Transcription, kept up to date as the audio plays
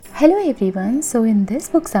Hello everyone, so in this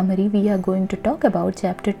book summary we are going to talk about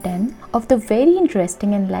chapter 10 of the very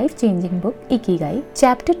interesting and life-changing book IKIGAI.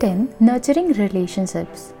 Chapter 10, Nurturing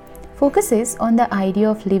Relationships, focuses on the idea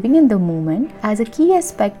of living in the moment as a key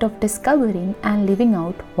aspect of discovering and living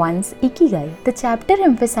out one's Ikigai. The chapter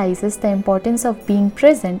emphasizes the importance of being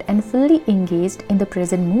present and fully engaged in the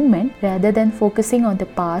present moment rather than focusing on the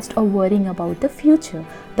past or worrying about the future.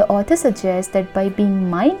 The author suggests that by being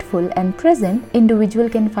mindful and present,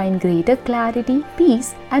 individuals can find greater clarity,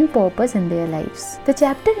 peace, and purpose in their lives. The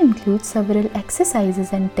chapter includes several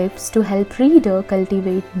exercises and tips to help reader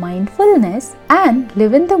cultivate mindfulness and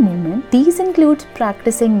live in the moment. These include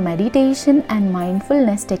practicing meditation and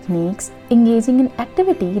mindfulness techniques, engaging in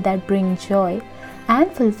activity that bring joy and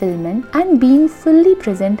fulfillment, and being fully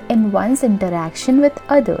present in one's interaction with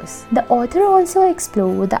others. The author also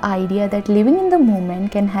explored the idea that living in the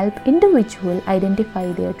moment can help individuals identify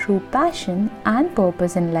their true passion and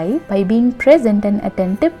purpose in life. By being present and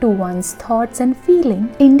attentive to one's thoughts and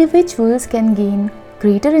feelings, individuals can gain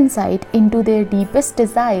greater insight into their deepest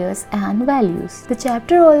desires and values. The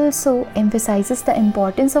chapter also emphasizes the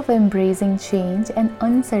importance of embracing change and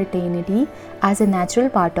uncertainty as a natural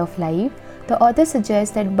part of life. The author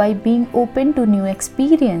suggests that by being open to new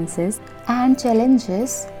experiences and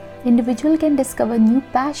challenges, individuals can discover new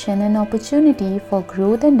passion and opportunity for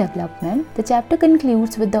growth and development. The chapter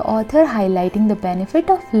concludes with the author highlighting the benefit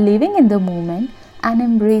of living in the moment and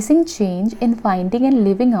embracing change in finding and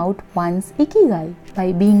living out one's Ikigai.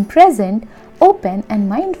 By being present, open and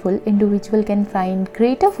mindful, individuals can find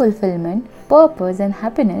greater fulfillment, purpose and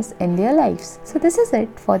happiness in their lives. So this is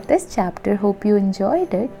it for this chapter. Hope you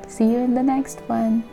enjoyed it. See you in the next one.